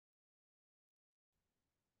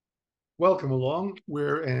Welcome along.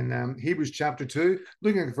 We're in Hebrews chapter 2,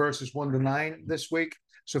 looking at verses 1 to 9 this week.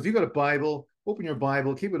 So if you've got a Bible, open your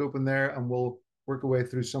Bible, keep it open there, and we'll work our way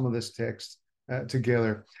through some of this text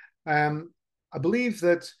together. I believe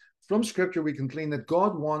that from Scripture we can glean that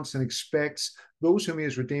God wants and expects those whom He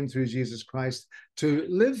has redeemed through Jesus Christ to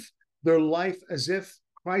live their life as if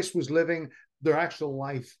Christ was living their actual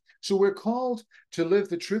life. So we're called to live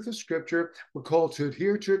the truth of Scripture. We're called to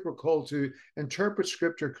adhere to it. We're called to interpret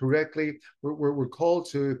Scripture correctly. We're called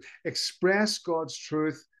to express God's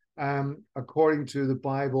truth according to the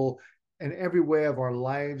Bible in every way of our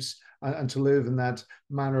lives, and to live in that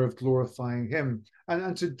manner of glorifying Him.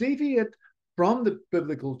 And to deviate from the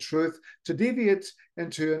biblical truth, to deviate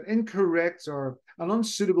into an incorrect or an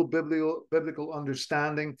unsuitable biblical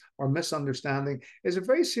understanding or misunderstanding is a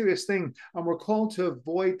very serious thing. And we're called to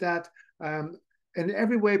avoid that in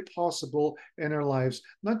every way possible in our lives,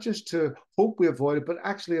 not just to hope we avoid it, but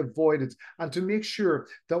actually avoid it, and to make sure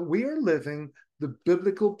that we are living the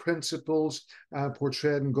biblical principles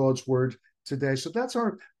portrayed in God's word today. So that's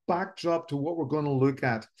our backdrop to what we're going to look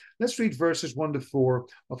at. Let's read verses 1 to 4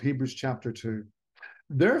 of Hebrews chapter 2.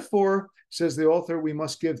 Therefore, says the author, we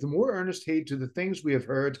must give the more earnest heed to the things we have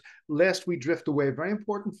heard, lest we drift away. Very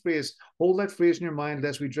important phrase. Hold that phrase in your mind,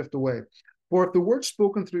 lest we drift away. For if the word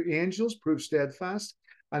spoken through angels proved steadfast,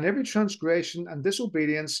 and every transgression and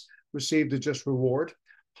disobedience received a just reward,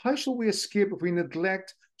 how shall we escape if we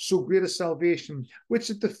neglect so great a salvation, which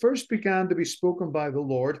at the first began to be spoken by the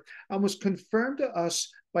Lord, and was confirmed to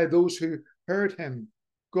us by those who heard him?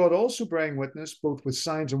 God also bearing witness, both with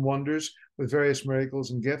signs and wonders, with various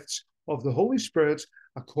miracles and gifts of the Holy Spirit,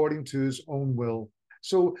 according to his own will.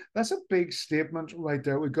 So that's a big statement right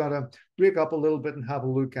there. We've got to break up a little bit and have a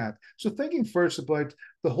look at. So thinking first about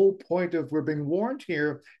the whole point of we're being warned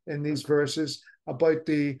here in these verses about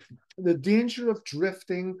the danger of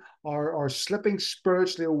drifting or slipping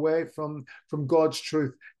spiritually away from God's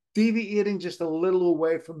truth. Deviating just a little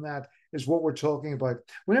away from that is what we're talking about.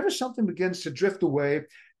 Whenever something begins to drift away,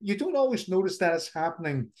 you don't always notice that it's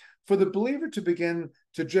happening. For the believer to begin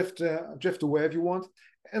to drift away, if you want,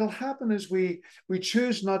 it'll happen as we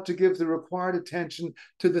choose not to give the required attention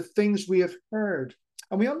to the things we have heard.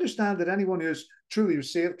 And we understand that anyone who is truly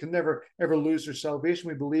saved can never, ever lose their salvation.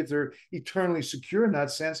 We believe they're eternally secure in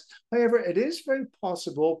that sense. However, it is very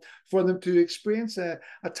possible for them to experience a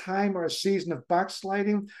time or a season of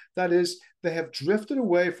backsliding. That is, they have drifted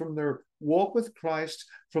away from their walk with Christ,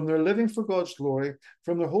 from their living for God's glory,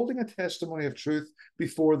 from their holding a testimony of truth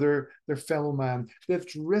before their fellow man. They've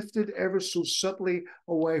drifted ever so subtly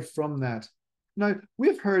away from that. Now,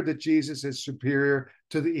 we've heard that Jesus is superior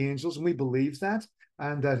to the angels, and we believe that,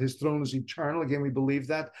 and that his throne is eternal. Again, we believe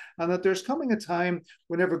that. And that there's coming a time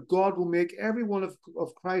whenever God will make every one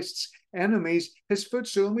of Christ's enemies his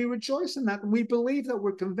footstool. And we rejoice in that. And we believe that.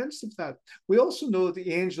 We're convinced of that. We also know that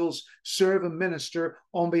the angels serve and minister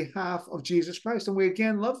on behalf of Jesus Christ. And we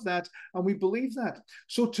again love that. And we believe that.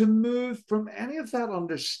 So to move from any of that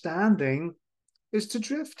understanding is to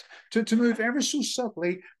drift. To move ever so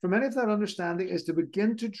subtly from any of that understanding is to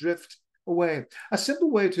begin to drift away. A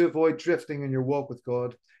simple way to avoid drifting in your walk with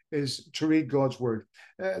God is to read God's word.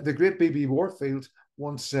 The great B.B. Warfield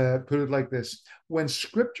once put it like this: when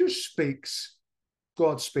Scripture speaks,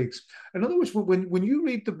 God speaks. In other words, when you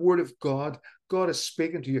read the word of God, God is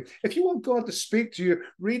speaking to you. If you want God to speak to you,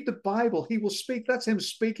 read the Bible. He will speak. That's him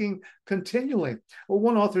speaking continually. Well,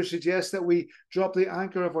 one author suggests that we drop the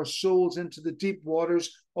anchor of our souls into the deep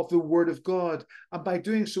waters of the word of God. And by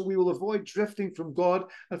doing so, we will avoid drifting from God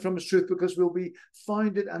and from his truth, because we'll be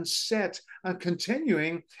founded and set and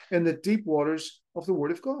continuing in the deep waters of the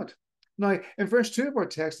word of God. Now, in verse 2 of our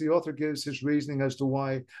text, the author gives his reasoning as to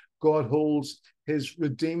why God holds his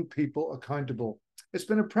redeemed people accountable. It's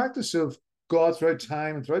been a practice of God throughout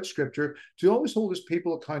time and throughout Scripture to always hold his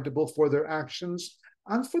people accountable for their actions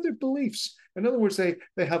and for their beliefs. In other words, they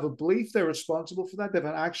have a belief, they're responsible for that. They have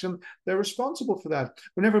an action, they're responsible for that.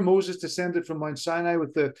 Whenever Moses descended from Mount Sinai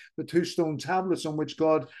with the two stone tablets on which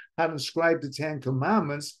God had inscribed the Ten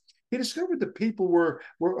Commandments, he discovered that people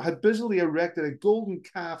had busily erected a golden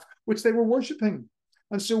calf, which they were worshipping.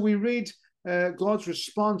 And so we read God's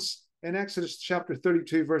response in Exodus chapter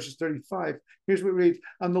 32, verses 35. Here's what we read: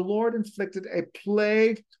 and the Lord inflicted a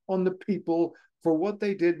plague on the people for what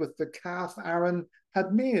they did with the calf Aaron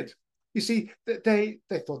had made. You see, they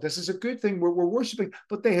thought this is a good thing, we're worshiping,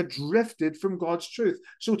 but they had drifted from God's truth.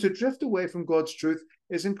 So to drift away from God's truth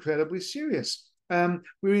is incredibly serious. We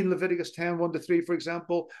read in Leviticus 10, 1 to 3, for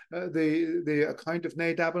example, the account of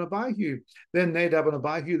Nadab and Abihu. Then Nadab and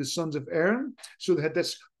Abihu, the sons of Aaron, so they had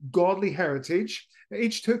this godly heritage.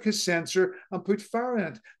 Each took his censer and put fire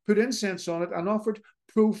in it, put incense on it, and offered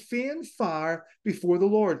profane fire before the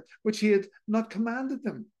Lord, which he had not commanded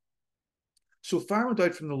them. So fire went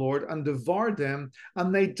out from the Lord and devoured them,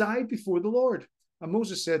 and they died before the Lord. And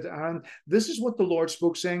Moses said to Aaron, this is what the Lord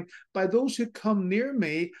spoke, saying, by those who come near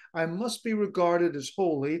me, I must be regarded as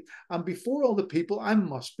holy, and before all the people, I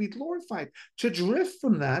must be glorified. To drift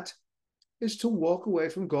from that is to walk away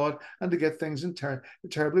from God and to get things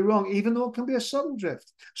terribly wrong, even though it can be a subtle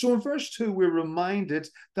drift. So in verse 2, we're reminded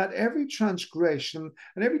that every transgression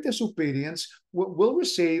and every disobedience will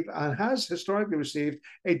receive and has historically received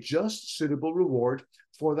a just, suitable reward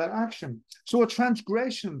for that action. So a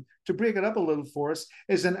transgression, to break it up a little for us,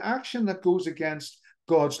 is an action that goes against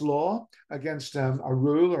God's law, against a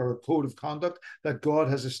rule or a code of conduct that God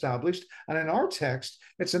has established. And in our text,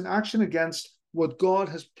 it's an action against what God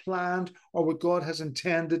has planned or what God has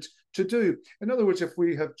intended to do. In other words, if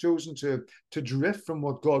we have chosen to drift from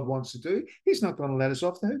what God wants to do, he's not going to let us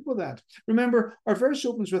off the hook with that. Remember, our verse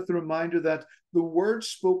opens with the reminder that the word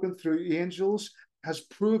spoken through angels has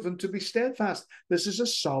proven to be steadfast. This is a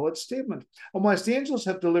solid statement. And whilst the angels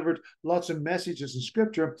have delivered lots of messages in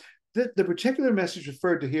Scripture, the particular message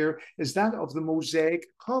referred to here is that of the Mosaic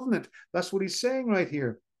covenant. That's what he's saying right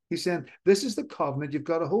here. He's saying, this is the covenant you've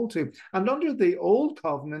got to hold to. And under the old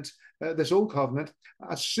covenant, this old covenant,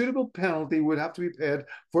 a suitable penalty would have to be paid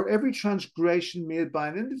for every transgression made by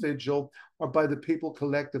an individual or by the people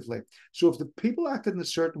collectively. So if the people acted in a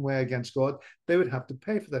certain way against God, they would have to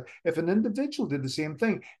pay for that. If an individual did the same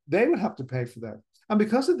thing, they would have to pay for that. And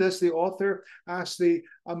because of this, the author asks the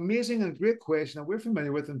amazing and great question that we're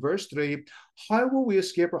familiar with in verse 3, how will we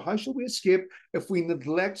escape, or how shall we escape if we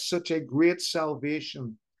neglect such a great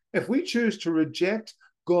salvation? If we choose to reject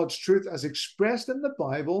God's truth as expressed in the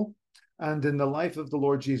Bible and in the life of the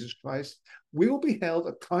Lord Jesus Christ, we will be held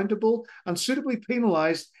accountable and suitably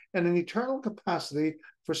penalized in an eternal capacity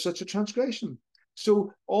for such a transgression.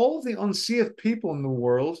 So all of the unsaved people in the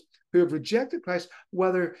world who have rejected Christ,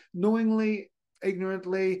 whether knowingly,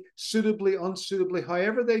 ignorantly, suitably, unsuitably,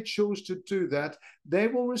 however they chose to do that, they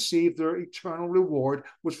will receive their eternal reward,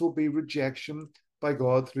 which will be rejection by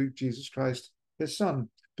God through Jesus Christ, his Son.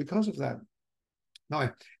 Because of that. Now,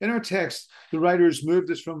 in our text, the writers moved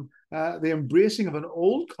us from the embracing of an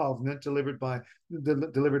old covenant delivered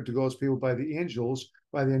to God's people by the angels,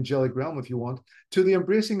 by the angelic realm, if you want, to the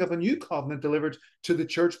embracing of a new covenant delivered to the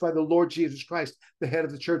church by the Lord Jesus Christ, the head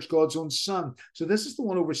of the church, God's own Son. So this is the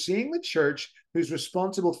one overseeing the church, who's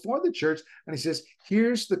responsible for the church. And he says,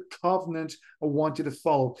 here's the covenant I want you to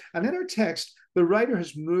follow. And in our text, the writer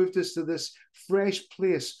has moved us to this fresh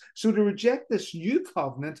place. So to reject this new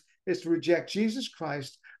covenant is to reject Jesus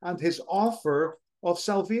Christ and his offer of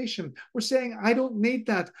salvation. We're saying, I don't need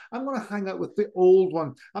that. I'm going to hang out with the old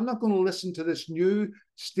one. I'm not going to listen to this new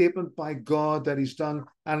statement by God that he's done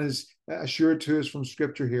and is assured to us from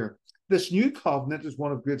Scripture here. This new covenant is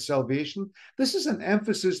one of great salvation. This is an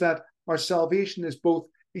emphasis that our salvation is both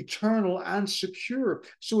eternal and secure.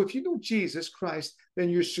 So if you know Jesus Christ, then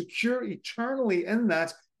you're secure eternally in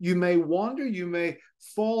that. You may wander, you may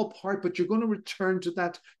fall apart, but you're going to return to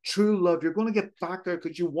that true love. You're going to get back there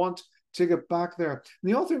because you want to get back there.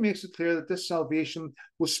 And the author makes it clear that this salvation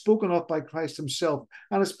was spoken of by Christ himself.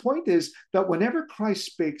 And his point is that whenever Christ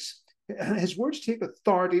speaks, his words take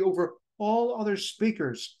authority over all other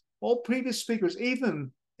speakers, all previous speakers,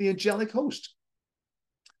 even the angelic host.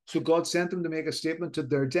 So God sent them to make a statement to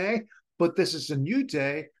their day, but this is a new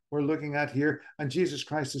day we're looking at here, and Jesus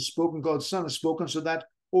Christ has spoken, God's Son has spoken, so that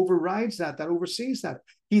overrides that oversees that.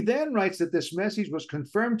 He then writes that this message was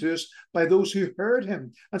confirmed to us by those who heard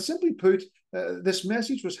him. And simply put, this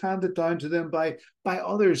message was handed down to them by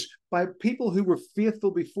others, by people who were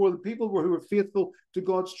faithful before, the people who were faithful to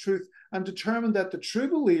God's truth, and determined that the true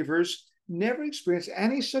believers never experienced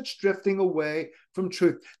any such drifting away from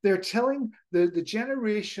truth. They're telling the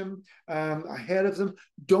generation ahead of them,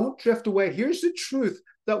 don't drift away. Here's the truth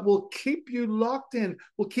that will keep you locked in,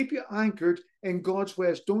 will keep you anchored in God's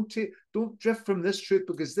ways. Don't drift from this truth,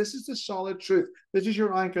 because this is the solid truth. This is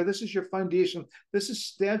your anchor. This is your foundation. This is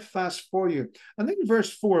steadfast for you. And then in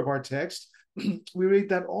verse 4 of our text, we read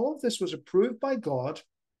that all of this was approved by God,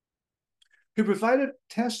 who provided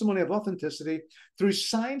testimony of authenticity through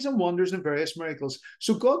signs and wonders and various miracles.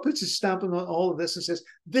 So God puts his stamp on all of this and says,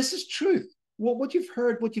 this is truth. What you've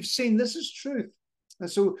heard, what you've seen, this is truth.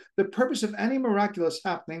 And so the purpose of any miraculous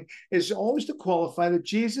happening is always to qualify that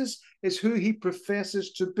Jesus is who he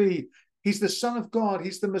professes to be. He's the Son of God.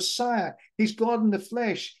 He's the Messiah. He's God in the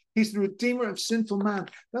flesh. He's the Redeemer of sinful man.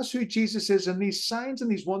 That's who Jesus is. And these signs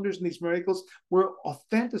and these wonders and these miracles were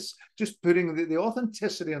authentic, just putting the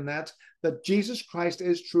authenticity on that Jesus Christ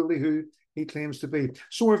is truly who he claims to be.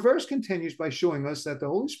 So our verse continues by showing us that the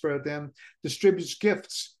Holy Spirit then distributes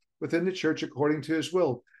gifts within the church according to his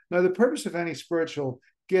will. Now, the purpose of any spiritual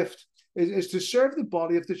gift is to serve the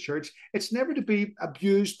body of the church. It's never to be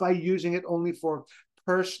abused by using it only for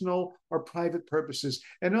personal or private purposes.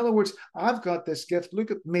 In other words, I've got this gift.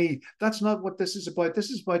 Look at me. That's not what this is about. This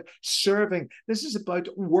is about serving. This is about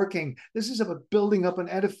working. This is about building up and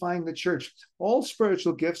edifying the church. All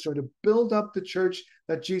spiritual gifts are to build up the church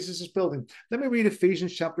that Jesus is building. Let me read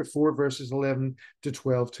Ephesians chapter 4, verses 11 to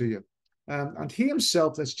 12 to you. And he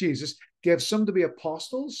himself, that's Jesus, gave some to be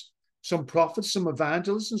apostles, some prophets, some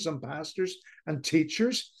evangelists, and some pastors and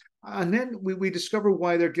teachers. And then we discover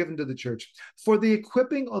why they're given to the church. For the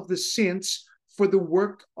equipping of the saints, for the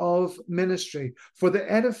work of ministry, for the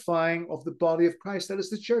edifying of the body of Christ, that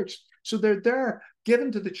is the church. So they're there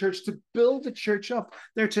given to the church to build the church up.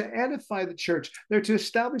 They're to edify the church. They're to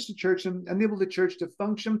establish the church and enable the church to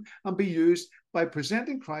function and be used by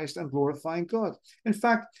presenting Christ and glorifying God. In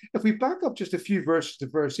fact, if we back up just a few verses to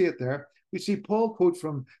verse 8 there, we see Paul quote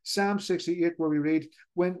from Psalm 68 where we read,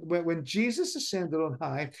 when Jesus ascended on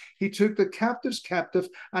high, he took the captives captive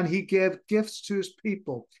and he gave gifts to his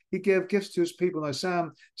people. He gave gifts to his people. Now,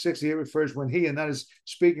 Psalm 68 refers when he, and that is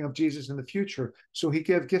speaking of Jesus in the future. So he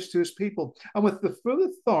gave gifts to his people. And with the full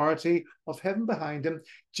authority of heaven behind him,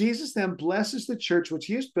 Jesus then blesses the church which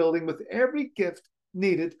he is building with every gift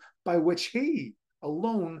needed by which he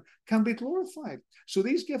alone can be glorified. So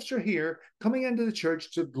these gifts are here coming into the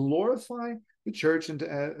church to glorify the church and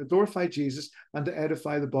to glorify Jesus and to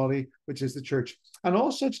edify the body, which is the church. And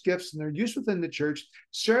all such gifts and their use within the church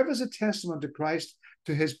serve as a testament to Christ,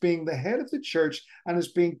 to his being the head of the church and as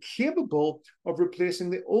being capable of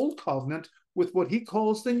replacing the old covenant with what he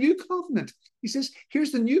calls the new covenant. He says,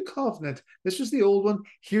 here's the new covenant. This was the old one.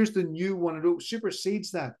 Here's the new one. It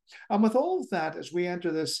supersedes that. And with all of that, as we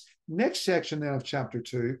enter this next section then of chapter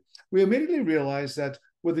 2, we immediately realize that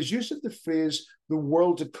with his use of the phrase, the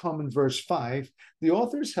world to come in verse 5, the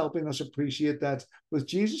author is helping us appreciate that with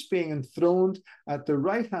Jesus being enthroned at the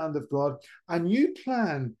right hand of God, a new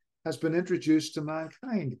plan has been introduced to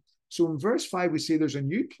mankind. So in verse 5, we see there's a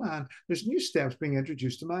new plan, there's new steps being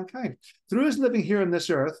introduced to mankind. Through his living here on this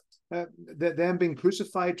earth, them being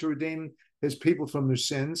crucified to redeem his people from their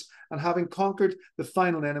sins, and having conquered the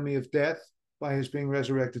final enemy of death by his being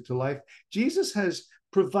resurrected to life, Jesus has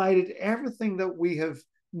provided everything that we have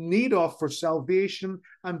need of for salvation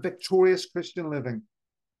and victorious Christian living.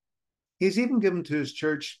 He's even given to his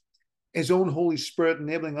church his own Holy Spirit,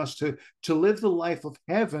 enabling us to live the life of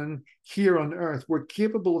heaven here on earth. We're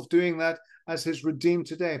capable of doing that as his redeemed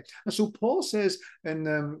today. And so Paul says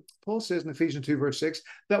in Ephesians 2, verse 6,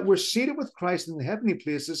 that we're seated with Christ in the heavenly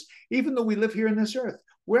places, even though we live here on this earth.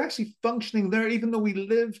 We're actually functioning there, even though we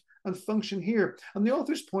live and function here. And the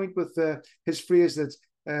author's point with his phrase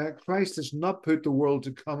that Christ has not put the world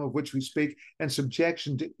to come, of which we speak, in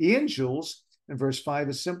subjection to angels, in verse 5,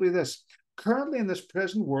 is simply this. Currently in this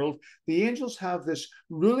present world, the angels have this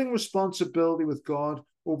ruling responsibility with God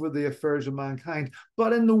over the affairs of mankind.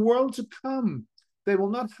 But in the world to come, they will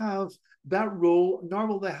not have that role, nor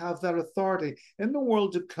will they have that authority. In the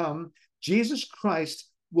world to come, Jesus Christ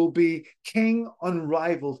will be king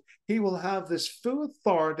unrivaled. He will have this full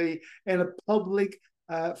authority in a public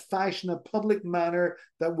fashion, a public manner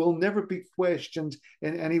that will never be questioned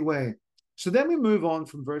in any way. So then we move on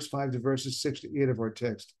from verse 5 to verses 6 to 8 of our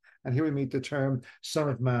text. And here we meet the term Son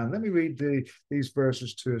of Man. Let me read these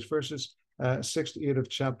verses to us. Verses 6 to 8 of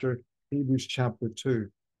Hebrews chapter 2.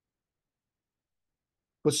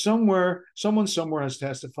 But someone somewhere has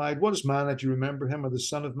testified, what is man that you remember him, or the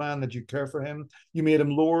Son of Man that you care for him? You made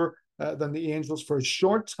him lower than the angels for a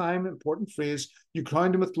short time, important phrase. You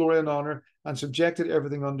crowned him with glory and honor and subjected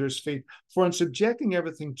everything under his feet. For in subjecting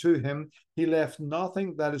everything to him, he left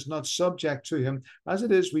nothing that is not subject to him. As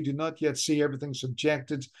it is, we do not yet see everything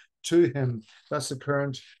subjected to him. That's the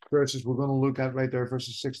current verses we're going to look at right there,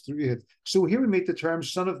 verses 6 through 8. So here we meet the term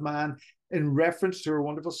Son of Man in reference to our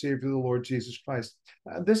wonderful Savior, the Lord Jesus Christ.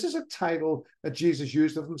 This is a title that Jesus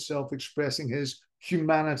used of himself, expressing his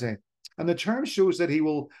humanity. And the term shows that he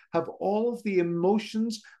will have all of the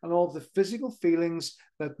emotions and all of the physical feelings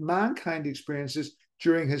that mankind experiences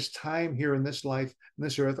during his time here in this life, in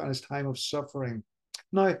this earth, and his time of suffering.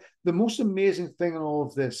 Now, the most amazing thing in all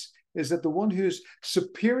of this is that the one who's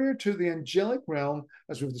superior to the angelic realm,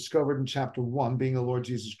 as we've discovered in chapter 1, being the Lord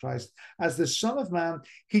Jesus Christ, as the Son of Man,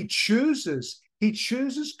 he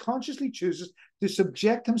consciously chooses to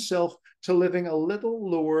subject himself to living a little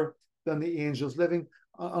lower than the angels, living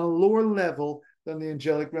on a lower level than the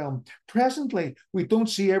angelic realm. Presently, we don't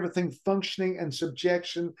see everything functioning in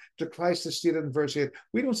subjection to Christ as stated in verse 8.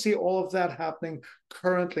 We don't see all of that happening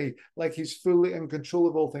currently, like he's fully in control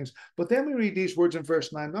of all things. But then we read these words in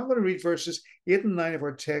verse 9. I'm going to read verses 8 and 9 of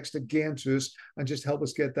our text again to us and just help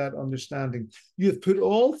us get that understanding. You have put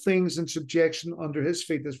all things in subjection under his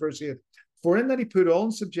feet, this verse 8. For in that he put all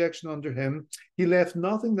in subjection under him, he left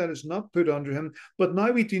nothing that is not put under him. But now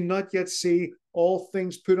we do not yet see all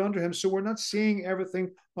things put under him. So we're not seeing everything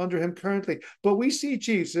under him currently. But we see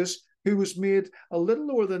Jesus, who was made a little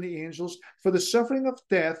lower than the angels, for the suffering of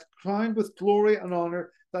death, crowned with glory and honor,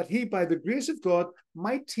 that he, by the grace of God,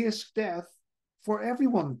 might taste death for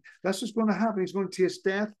everyone. That's what's going to happen. He's going to taste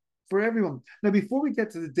death for everyone. Now, before we get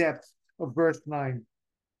to the depth of verse 9,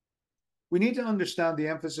 we need to understand the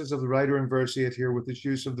emphasis of the writer in verse 8 here with his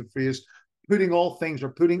use of the phrase, putting all things or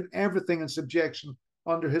putting everything in subjection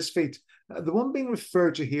under his feet. The one being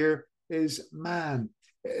referred to here is man.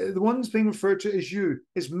 The one that's being referred to is you,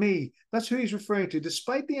 is me. That's who he's referring to.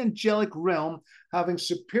 Despite the angelic realm having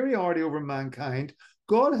superiority over mankind,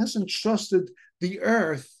 God has entrusted the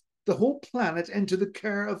earth, the whole planet, into the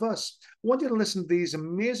care of us. I want you to listen to these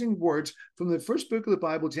amazing words from the first book of the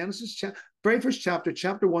Bible, Genesis, very first chapter,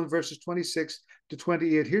 chapter 1, verses 26 to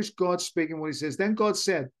 28. Here's God speaking what he says. Then God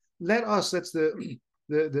said, let us, that's the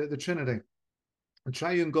Trinity, the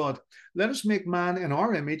triune God, let us make man in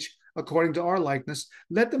our image, according to our likeness.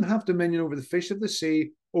 Let them have dominion over the fish of the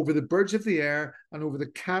sea, over the birds of the air, and over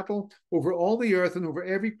the cattle, over all the earth, and over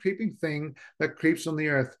every creeping thing that creeps on the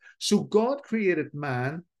earth. So God created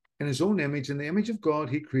man in his own image. In the image of God,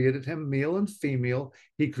 he created him, male and female.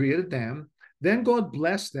 He created them. Then God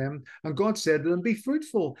blessed them, and God said to them, be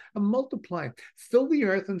fruitful and multiply, fill the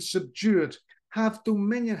earth and subdue it, have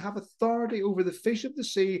dominion, have authority over the fish of the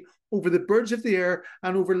sea, over the birds of the air,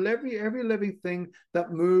 and over every living thing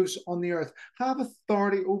that moves on the earth. Have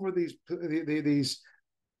authority over these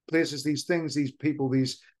places, these things, these people,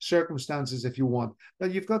 these circumstances, if you want,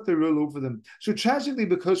 that you've got the rule over them. So tragically,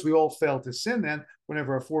 because we all fell to sin then,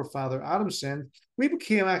 whenever our forefather Adam sinned, we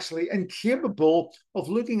became actually incapable of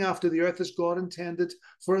looking after the earth as God intended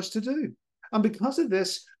for us to do. And because of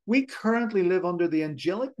this, we currently live under the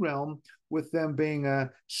angelic realm, with them being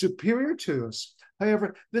superior to us.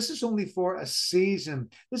 However, this is only for a season.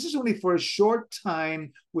 This is only for a short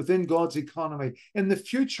time within God's economy. In the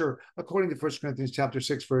future, according to 1 Corinthians chapter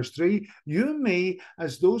 6, verse 3, you and me,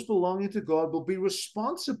 as those belonging to God, will be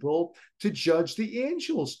responsible to judge the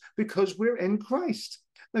angels because we're in Christ.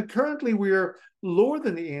 Now, currently, we are lower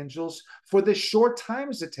than the angels for this short time,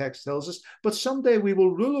 as the text tells us, but someday we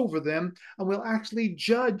will rule over them and we'll actually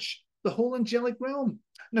judge the whole angelic realm.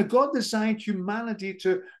 Now, God designed humanity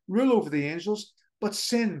to rule over the angels, but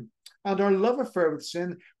sin and our love affair with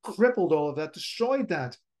sin crippled all of that, destroyed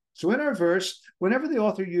that. So in our verse, whenever the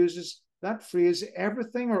author uses that phrase,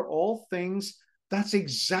 everything or all things, that's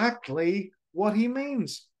exactly what he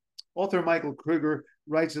means. Author Michael Kruger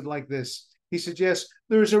writes it like this. He suggests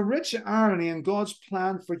there is a rich irony in God's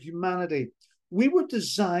plan for humanity. We were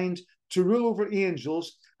designed to rule over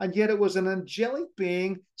angels, and yet it was an angelic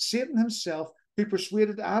being, Satan himself, who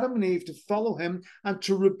persuaded Adam and Eve to follow him and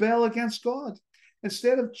to rebel against God.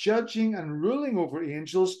 Instead of judging and ruling over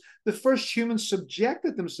angels, the first humans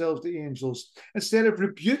subjected themselves to angels. Instead of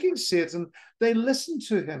rebuking Satan, they listened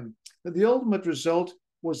to him. And the ultimate result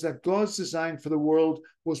was that God's design for the world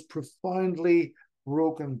was profoundly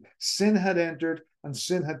broken. Sin had entered and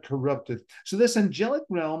sin had corrupted. So this angelic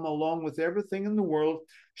realm, along with everything in the world,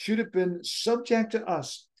 should have been subject to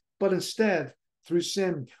us. But instead, through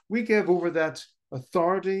sin, we gave over that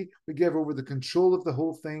authority, we gave over the control of the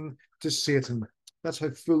whole thing to Satan. That's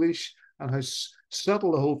how foolish and how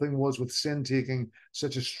subtle the whole thing was, with sin taking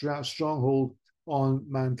such a stronghold on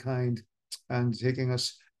mankind and taking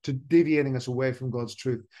us to deviating us away from God's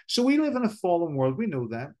truth. So we live in a fallen world, we know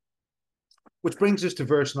that. Which brings us to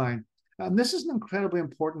verse 9. And this is an incredibly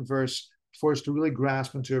important verse for us to really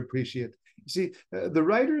grasp and to appreciate. You see, the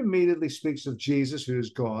writer immediately speaks of Jesus, who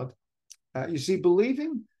is God. You see,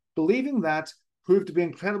 believing that proved to be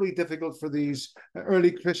incredibly difficult for these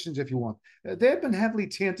early Christians, if you want. They had been heavily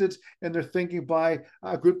tainted in their thinking by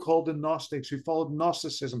a group called the Gnostics, who followed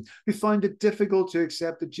Gnosticism, who found it difficult to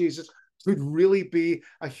accept that Jesus could really be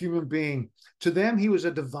a human being. To them, he was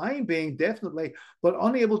a divine being, definitely, but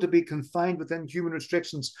unable to be confined within human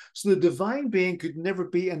restrictions. So the divine being could never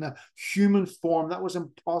be in a human form. That was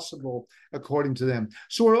impossible, according to them.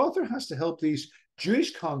 So our author has to help these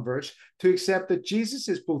Jewish converts to accept that Jesus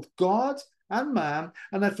is both God and man,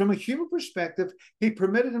 and that from a human perspective, he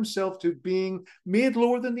permitted himself to being made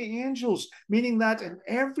lower than the angels, meaning that in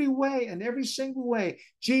every way, in every single way,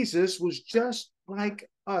 Jesus was just like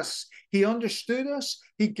us. He understood us.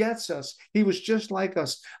 He gets us. He was just like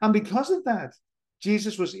us. And because of that,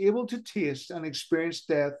 Jesus was able to taste and experience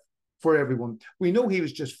death for everyone. We know he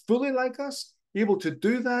was just fully like us, able to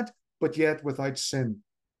do that, but yet without sin.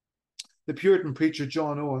 The Puritan preacher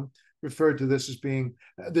John Owen referred to this as being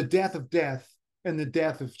the death of death and the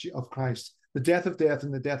death of Christ. The death of death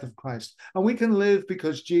and the death of Christ. And we can live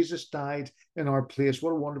because Jesus died in our place.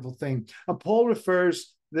 What a wonderful thing. And Paul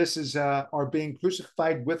refers this as our being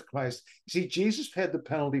crucified with Christ. You see, Jesus paid the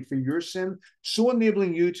penalty for your sin, so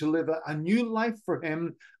enabling you to live a new life for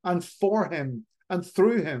him and for him and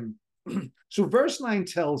through him. So verse 9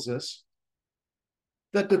 tells us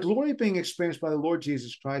that the glory being experienced by the Lord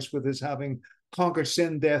Jesus Christ with his having conquered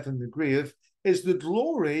sin, death, and the grave is the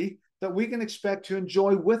glory that we can expect to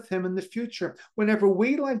enjoy with him in the future, whenever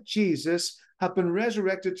we, like Jesus, have been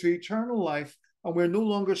resurrected to eternal life and we're no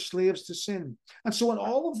longer slaves to sin. And so in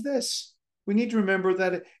all of this, we need to remember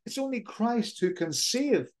that it's only Christ who can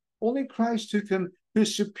save, only Christ who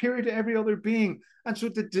is superior to every other being. And so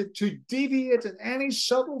to deviate in any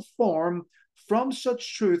subtle form from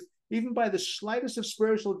such truth, even by the slightest of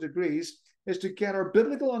spiritual degrees, is to get our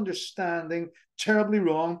biblical understanding terribly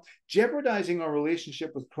wrong, jeopardizing our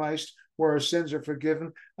relationship with Christ, where our sins are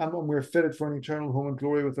forgiven and when we're fitted for an eternal home and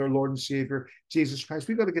glory with our Lord and Savior, Jesus Christ.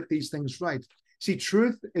 We've got to get these things right. See,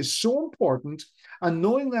 truth is so important, and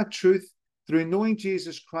knowing that truth through knowing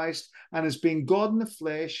Jesus Christ and as being God in the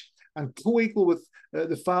flesh and co-equal with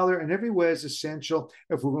the Father in every way is essential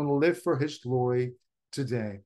if we're going to live for his glory today.